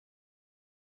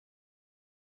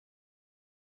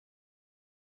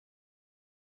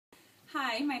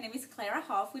Hi, my name is Clara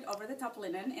with Over the Top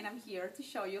Linen, and I'm here to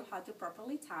show you how to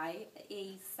properly tie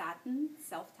a satin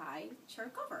self-tie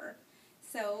chair cover.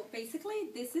 So basically,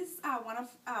 this is one of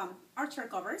our chair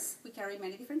covers. We carry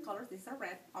many different colors. These are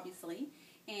red, obviously,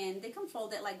 and they come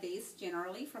folded like this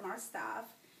generally from our staff.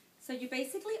 So you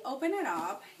basically open it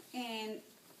up, and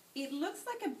it looks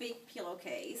like a big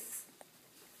pillowcase.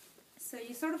 So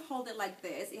you sort of hold it like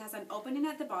this. It has an opening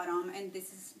at the bottom, and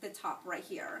this is the top right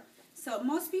here. So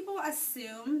most people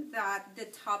assume that the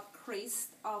top crease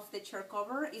of the chair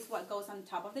cover is what goes on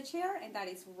top of the chair, and that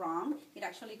is wrong. It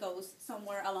actually goes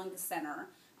somewhere along the center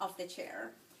of the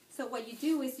chair. So what you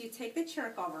do is you take the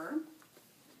chair cover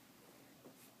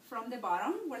from the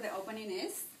bottom where the opening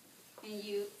is, and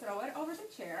you throw it over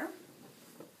the chair.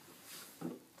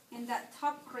 And that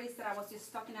top crease that I was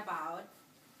just talking about,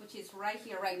 which is right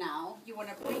here, right now, you want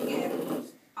to bring it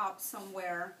up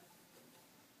somewhere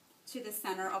to the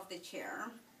center of the chair.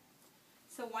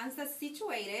 So once that's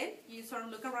situated, you sort of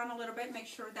look around a little bit, make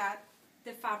sure that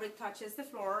the fabric touches the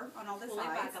floor on all the sides.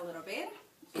 Pull it back a little bit,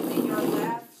 and then you're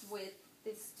left with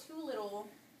these two little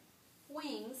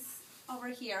wings over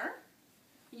here.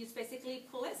 You just basically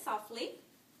pull it softly,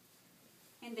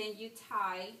 and then you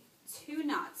tie two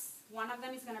knots. One of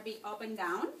them is going to be up and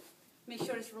down. Make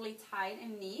sure it's really tight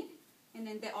and neat. And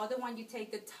then the other one, you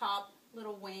take the top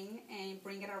little wing and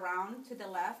bring it around to the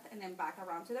left and then back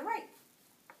around to the right.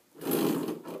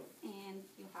 And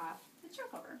you have the chair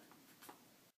cover.